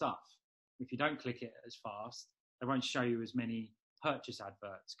some more stuff. If you don't click it as fast, they won't show you as many purchase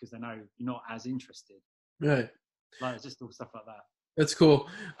adverts because they know you're not as interested. Right. Like it's just all stuff like that. That's cool.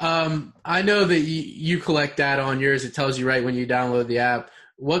 I know that you collect data on yours. It tells you right when you download the app.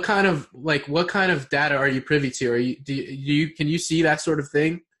 What kind of data are you privy to? Can you see that sort of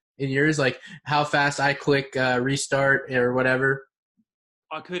thing in yours? Like how fast I click restart or whatever?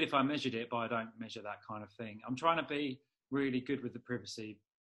 I could if I measured it, but I don't measure that kind of thing. I'm trying to be really good with the privacy.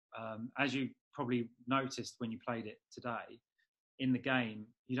 As you probably noticed when you played it today, in the game,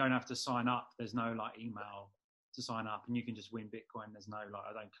 you don't have to sign up. There's no like email to sign up, and you can just win Bitcoin. There's no like,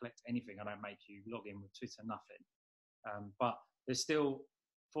 I don't collect anything. I don't make you log in with Twitter, nothing. But there's still,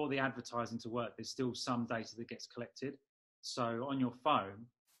 for the advertising to work, there's still some data that gets collected. So on your phone,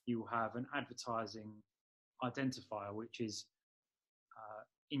 you have an advertising identifier, which is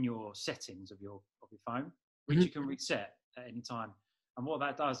in your settings of your phone, which you can reset at any time. And what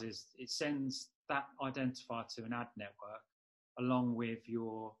that does is it sends that identifier to an ad network along with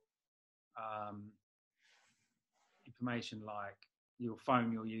your information like your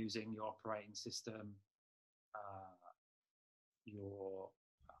phone you're using, your operating system, your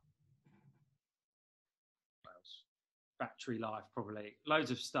battery life, probably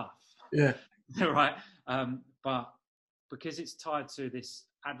loads of stuff. Yeah. Right. But because it's tied to this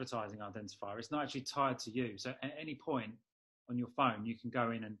advertising identifier, it's not actually tied to you. So at any point on your phone, you can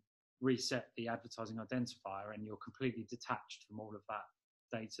go in and reset the advertising identifier and you're completely detached from all of that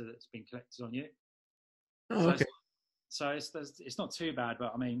data that's been collected on you. Oh, okay. So it's not too bad,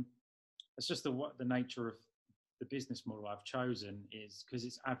 but I mean, it's just the nature of the business model I've chosen is because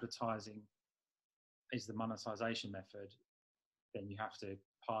it's advertising is the monetization method, then you have to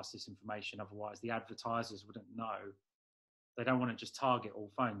pass this information. Otherwise, the advertisers wouldn't know. They don't want to just target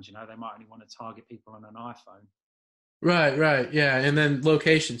all phones, you know, they might only want to target people on an iPhone. Right. Yeah. And then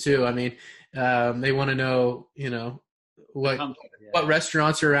location too. I mean, they want to know, you know, what, Country, what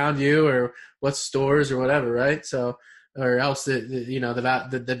restaurants are around you or what stores or whatever, right? So, or else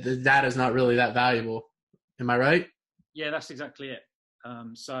the data is not really that valuable. Am I right? Yeah, that's exactly it.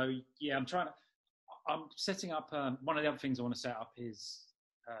 So yeah, I'm setting up. One of the other things I want to set up is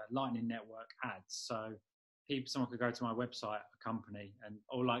Lightning Network ads. So someone could go to my website, a company,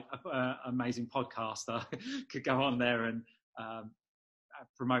 or like an amazing podcaster could go on there and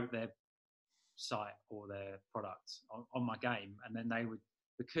promote their site or their product on my game, and then they would,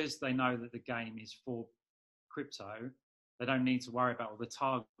 because they know that the game is for crypto, they don't need to worry about all the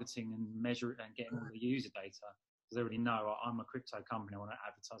targeting and measure and getting all the user data, because they already know I'm a crypto company, I want to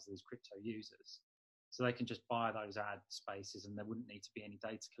advertise to these crypto users. So they can just buy those ad spaces and there wouldn't need to be any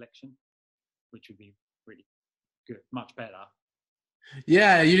data collection, which would be really good, much better.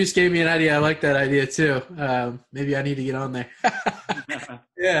 Yeah, you just gave me an idea. I like that idea too. Maybe I need to get on there.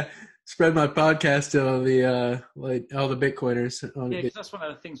 Yeah, spread my podcast to all the Bitcoiners. Yeah, because that's one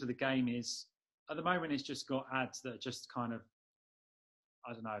of the things with the game is at the moment it's just got ads that are just kind of,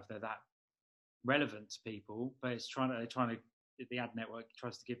 I don't know if they're that relevant to people, but the ad network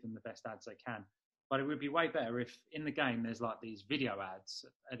tries to give them the best ads they can. But it would be way better if in the game there's like these video ads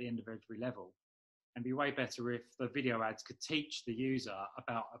at the end of every level. And be way better if the video ads could teach the user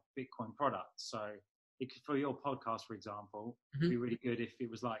about a Bitcoin product. So it could, for your podcast, for example, it'd be really good if it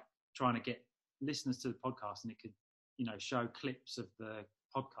was like trying to get listeners to the podcast and it could, show clips of the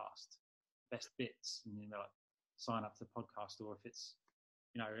podcast, best bits, and, like sign up to the podcast. Or if it's,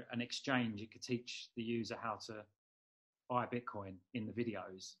 an exchange, it could teach the user how to buy Bitcoin in the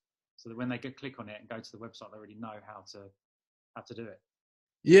videos, so that when they click on it and go to the website, they already know how to do it.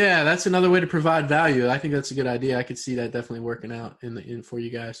 Yeah, that's another way to provide value. I think that's a good idea. I could see that definitely working out for you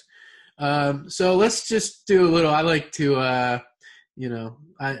guys. So let's just do a little. I like to, I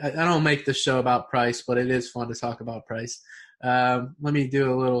don't make the show about price, but it is fun to talk about price. Let me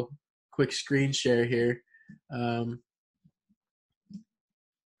do a little quick screen share here.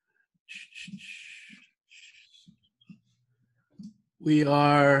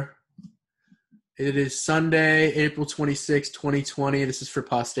 It is Sunday, April 26, 2020. This is for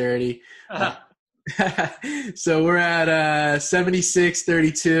posterity. So we're at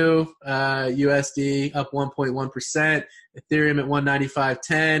 76.32 USD, up 1.1%. Ethereum at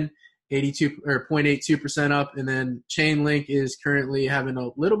 195.10, 0.82% up. And then Chainlink is currently having a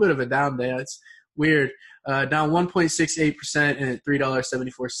little bit of a down day. It's weird. Down 1.68% and at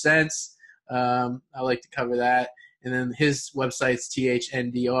 $3.74. I like to cover that. And then his website's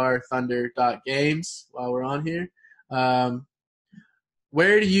THNDR, thunder.games, while we're on here.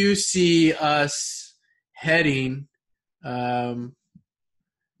 Where do you see us heading into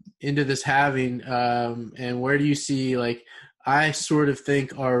this halving? And where do you see, I sort of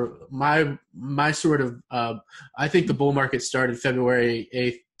think I think the bull market started February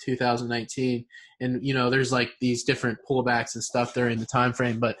 8th, 2019. And, there's these different pullbacks and stuff during the time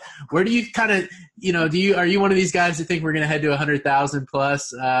frame. But where do you kind of, are you one of these guys that think we're going to head to 100,000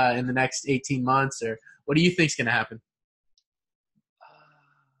 plus in the next 18 months? Or what do you think is going to happen?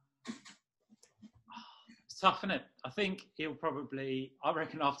 It's tough, isn't it? I think I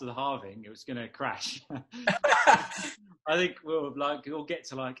reckon after the halving, it was going to crash. I think we'll get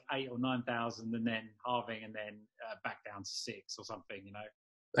to 8 or 9,000 and then halving and then back down to 6 or something,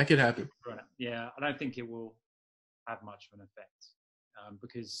 That could happen. Yeah, I don't think it will have much of an effect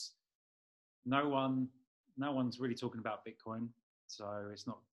because no one's really talking about Bitcoin, so it's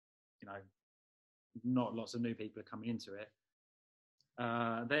not, not lots of new people are coming into it.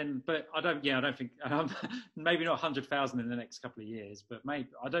 But I don't think maybe not 100,000 in the next couple of years, but maybe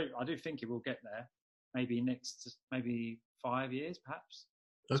I do think it will get there. Maybe 5 years, perhaps.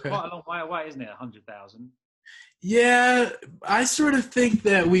 Okay. It's quite a long way away, isn't it? 100,000. Yeah, I sort of think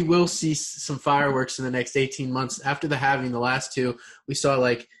that we will see some fireworks in the next 18 months. After the halving, the last two, we saw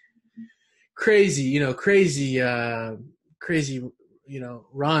crazy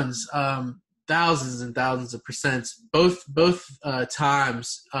runs, thousands and thousands of percents, both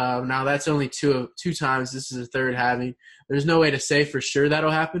times. Now that's only two times. This is the third halving. There's no way to say for sure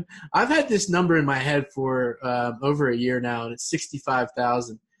that'll happen. I've had this number in my head for over a year now, and it's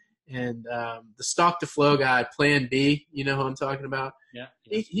 65,000. And the stock to flow guy, Plan B, you know who I'm talking about? Yeah.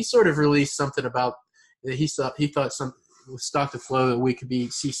 He sort of released something about he thought some with stock to flow that we could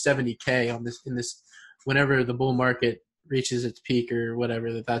see 70K on this whenever the bull market reaches its peak or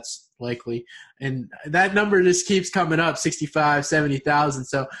whatever, that's likely. And that number just keeps coming up, 65, 70,000.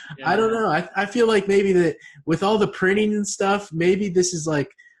 So I don't know. I feel like maybe that with all the printing and stuff, maybe this is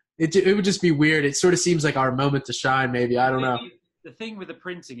it would just be weird. It sort of seems like our moment to shine, maybe. I don't know. The thing with the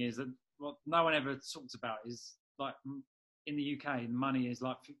printing is that what no one ever talks about is in the UK, money is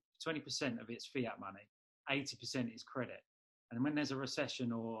like 20% of it's fiat money, 80% is credit. And when there's a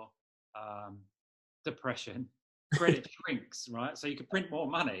recession or depression, credit shrinks, right? So you could print more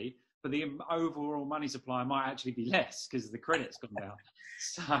money, but the overall money supply might actually be less because the credit's gone down.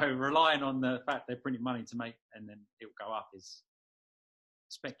 So relying on the fact they're printing money to make, and then it'll go up is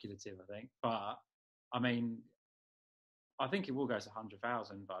speculative, I think. But I mean, I think it will go to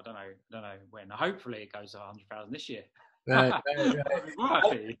 100,000, but I don't know when. Hopefully it goes to 100,000 this year. Right.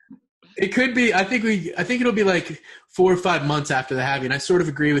 It could be. I think it'll be like 4 or 5 months after the halving. I sort of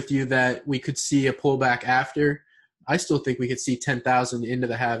agree with you that we could see a pullback after. I still think we could see 10,000 into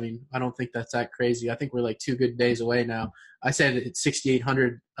the halving. I don't think that's that crazy. I think we're like 2 good days away now. I said it's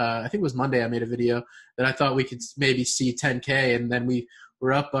 6,800. I think it was Monday I made a video that I thought we could maybe see 10K, and then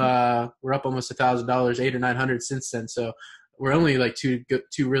we're up almost $1,000, 800 or 900 since then. So we're only like two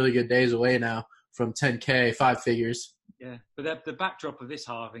really good days away now from 10K, 5 figures. Yeah, but the backdrop of this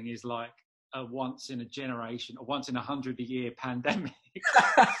halving is like a once in a generation, or once in 100-year pandemic.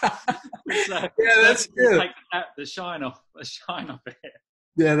 So yeah, that's true. Take the shine off it.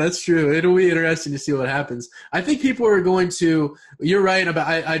 Yeah, that's true. It'll be interesting to see what happens. I think people are going to. You're right about.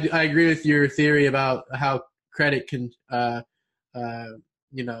 I agree with your theory about how credit can,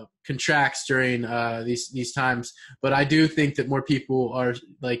 contracts during these times. But I do think that more people are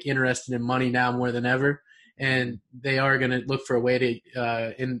like interested in money now more than ever. And they are going to look for a way to,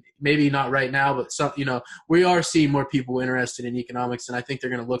 and maybe not right now, but we are seeing more people interested in economics, and I think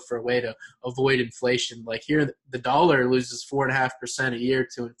they're going to look for a way to avoid inflation. Like here, the dollar loses 4.5% a year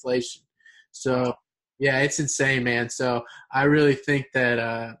to inflation. So, yeah, it's insane, man. So I really think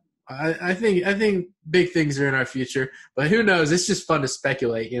that I think big things are in our future, but who knows? It's just fun to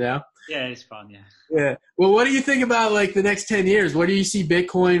speculate, Yeah, it's fun. Yeah. Yeah. Well, what do you think about like the next 10 years? Where do you see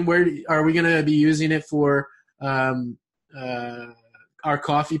Bitcoin? Where are we going to be using it for our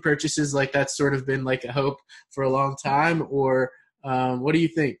coffee purchases? Like that's sort of been like a hope for a long time, or what do you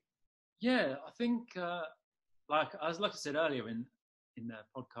think? Yeah, I think like I said earlier in the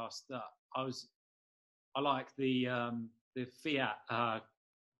podcast that I like the fiat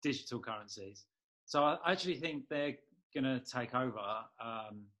digital currencies. So I actually think they're going to take over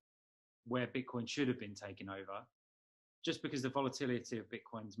where Bitcoin should have been taken over, just because the volatility of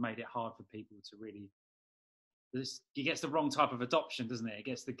Bitcoin's made it hard for people to really. It gets the wrong type of adoption, doesn't it? It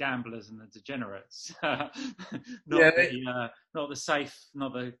gets the gamblers and the degenerates, not the safe,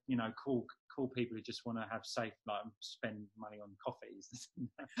 not the cool people who just want to have safe, like spend money on coffees.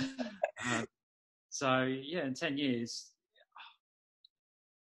 So yeah, in 10 years,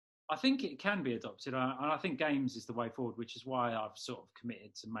 I think it can be adopted, and I think games is the way forward, which is why I've sort of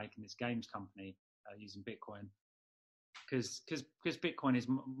committed to making this games company using Bitcoin, because Bitcoin is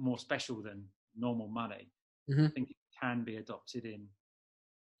more special than normal money. Mm-hmm. I think it can be adopted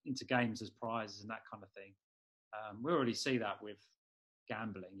into games as prizes and that kind of thing. We already see that with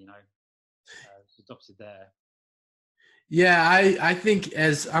gambling, it's adopted there. Yeah, I think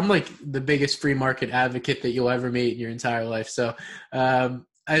as I'm like the biggest free market advocate that you'll ever meet in your entire life. So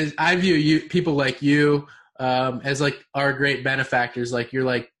I view people like you as like our great benefactors. Like you're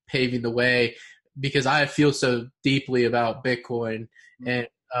like paving the way, because I feel so deeply about Bitcoin and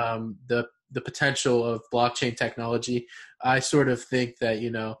the potential of blockchain technology. I sort of think that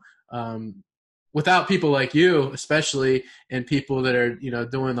without people like you, especially, and people that are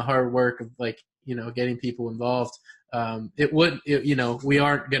doing the hard work of like getting people involved, we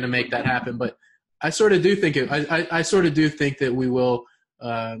aren't going to make that happen. But I sort of do think I sort of do think that we will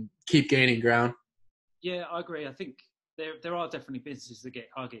keep gaining ground. Yeah, I agree. I think there are definitely businesses that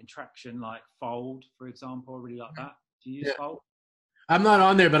are getting traction, like Fold, for example. I really like that. Do you use Fold? I'm not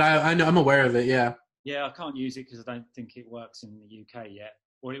on there, but I know, I'm aware of it. Yeah. Yeah, I can't use it because I don't think it works in the UK yet.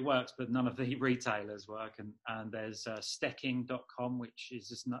 Or it works, but none of the retailers work. And there's Stecking.com, which is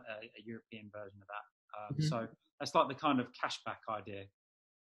just not a European version of that. So that's like the kind of cashback idea.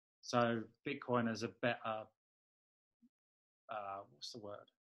 So Bitcoin is a better, what's the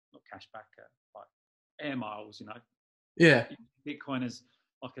word? Not cashback, like air miles, Yeah. Bitcoin is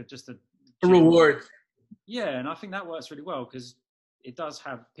like just a reward. Yeah, and I think that works really well because it does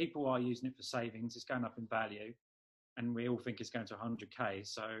have, people are using it for savings. It's going up in value, and we all think it's going to 100K.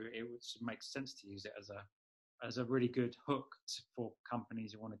 So it makes sense to use it as a really good hook for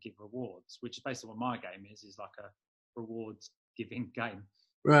companies who want to give rewards, which is basically what my game is like a rewards giving game.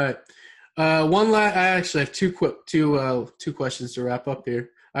 Right. I actually have two questions to wrap up here.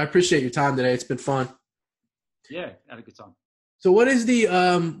 I appreciate your time today. It's been fun. Yeah, had a good time. So what is the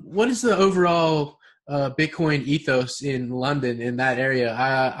overall Bitcoin ethos in London, in that area.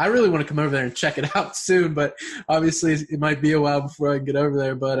 I really want to come over there and check it out soon, but obviously it might be a while before I can get over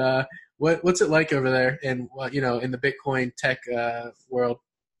there. But what's it like over there, and in the Bitcoin tech world?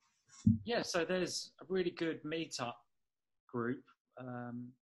 Yeah, so there's a really good meetup group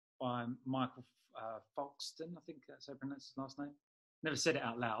by Michael Foxton, I think that's how I pronounce his last name. Never said it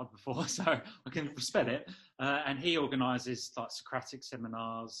out loud before, so I can spell it. And he organises like Socratic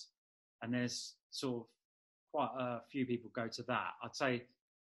seminars, and there's sort of quite a few people go to that. I'd say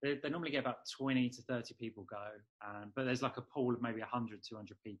they normally get about 20 to 30 people go, but there's like a pool of maybe 100,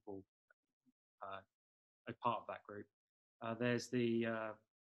 200 people as part of that group. There's the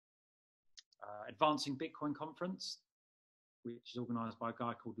Advancing Bitcoin Conference, which is organised by a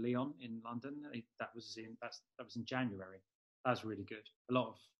guy called Leon in London. That was in January. That was really good. A lot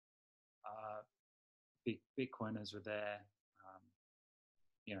of big Bitcoiners were there.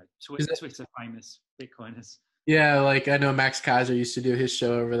 Twitter famous Bitcoiners. Yeah, like I know Max Kaiser used to do his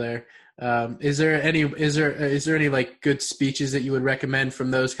show over there. Is there any like good speeches that you would recommend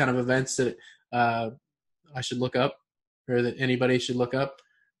from those kind of events that I should look up, or that anybody should look up?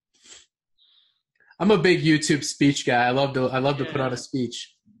 I'm a big YouTube speech guy. I love to put on a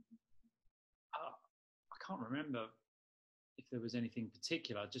speech. I can't remember if there was anything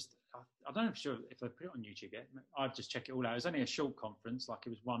particular. I don't know if they put it on YouTube yet. I'd just check it all out. It was only a short conference, like it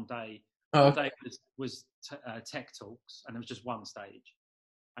was one day. One day was tech talks, and it was just one stage,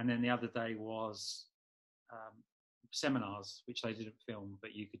 and then the other day was seminars, which they didn't film,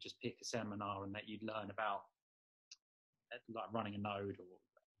 but you could just pick a seminar and that you'd learn about, like running a node, or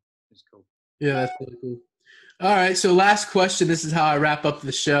it was cool. Yeah, that's really cool. All right, so last question. This is how I wrap up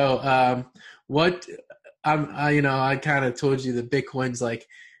the show. I kind of told you that Bitcoin's like,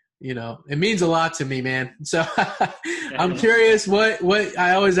 it means a lot to me, man. So I'm curious what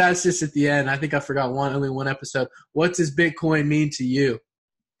I always ask this at the end. I think I forgot only one episode. What does Bitcoin mean to you?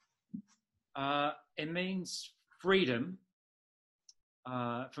 It means freedom.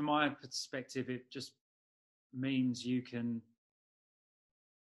 From my perspective, it just means you don't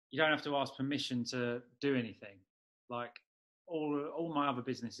have to ask permission to do anything. Like all my other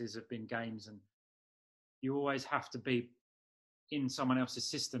businesses have been games, and you always have to be in someone else's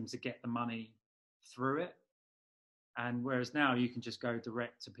system to get the money through it. And whereas now you can just go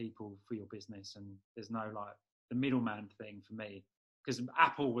direct to people for your business, and there's no like the middleman thing for me, because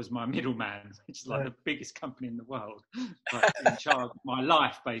Apple was my middleman, which is like the biggest company in the world, like in charge of my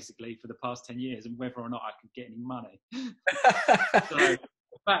life basically for the past 10 years and whether or not I could get any money. So the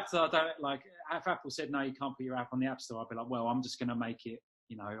fact that I don't, like, if Apple said, no, you can't put your app on the App Store, I'd be like, well, I'm just going to make it,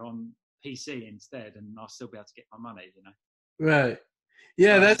 on PC instead, and I'll still be able to get my money, Right.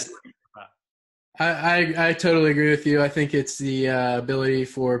 Yeah, I totally agree with you. I think it's the ability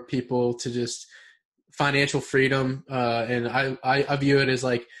for people to just financial freedom. And I view it as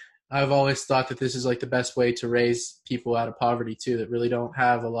like, I've always thought that this is like the best way to raise people out of poverty too, that really don't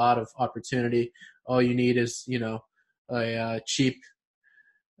have a lot of opportunity. All you need is, a cheap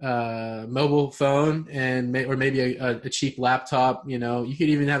mobile phone or maybe a cheap laptop. You could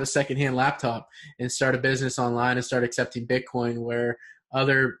even have a secondhand laptop and start a business online and start accepting Bitcoin, where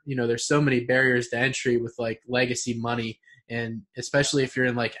there's so many barriers to entry with like legacy money. And especially if you're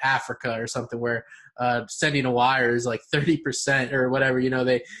in like Africa or something where sending a wire is like 30% or whatever,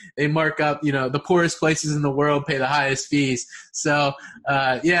 they mark up, the poorest places in the world pay the highest fees. So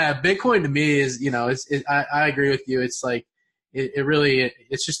Bitcoin to me is, I agree with you. It's like, it really,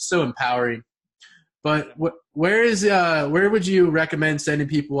 it's just so empowering. But where would you recommend sending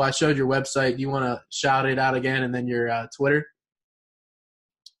people? I showed your website. Do you want to shout it out again, and then your Twitter?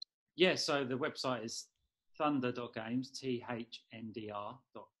 Yeah, so the website is thunder.games,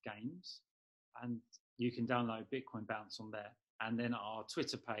 THNDR.games, and you can download Bitcoin Bounce on there. And then our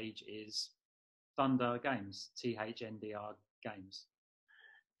Twitter page is Thunder Games, THNDR Games.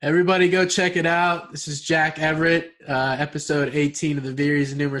 Everybody go check it out. This is Jack Everett, episode 18 of the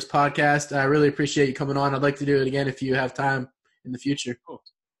Veeries and Numerous podcast. I really appreciate you coming on. I'd like to do it again if you have time in the future. Cool.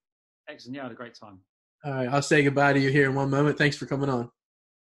 Excellent. Yeah, I had a great time. All right. I'll say goodbye to you here in one moment. Thanks for coming on.